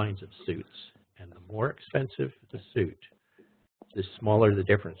 3 lines of suits, and the more expensive the suit, the smaller the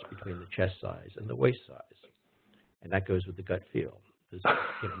difference between the chest size and the waist size. And that goes with the gut feel. There's,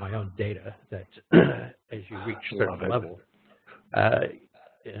 you know, my own data that as you reach a certain level,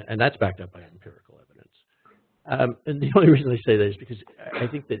 and that's backed up by empirical evidence. And the only reason I say that is because I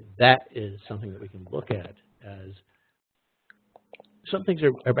think that that is something that we can look at as some things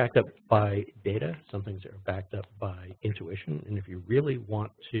are backed up by data, some things are backed up by intuition, and if you really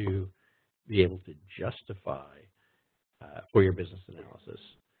want to be able to justify for your business analysis,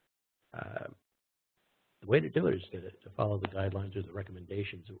 the way to do it is to follow the guidelines or the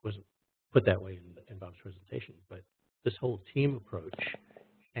recommendations. It wasn't put that way in Bob's presentation, but this whole team approach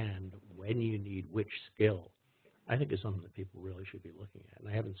and when you need which skill, I think is something that people really should be looking at, and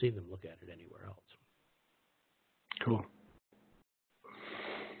I haven't seen them look at it anywhere else. Cool.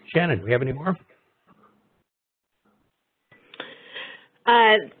 Shannon, do we have any more?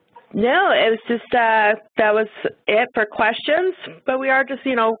 No, it was just that was it for questions. But we are just,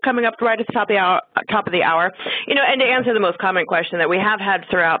 you know, coming up right at the top of the hour. You know, and to answer the most common question that we have had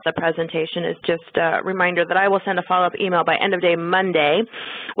throughout the presentation is just a reminder that I will send a follow-up email by end of day Monday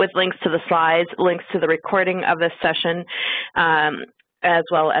with links to the slides, links to the recording of this session, as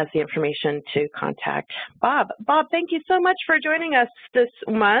well as the information to contact Bob. Bob, thank you so much for joining us this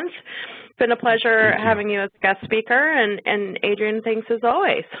month. It's been a pleasure having you as a guest speaker, and Adrian, thanks as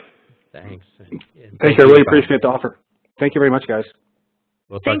always. Thanks. Thank you. I really appreciate the offer. Thank you very much, guys.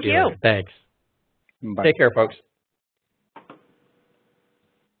 We'll talk to you later. Thanks. Bye. Take care, folks.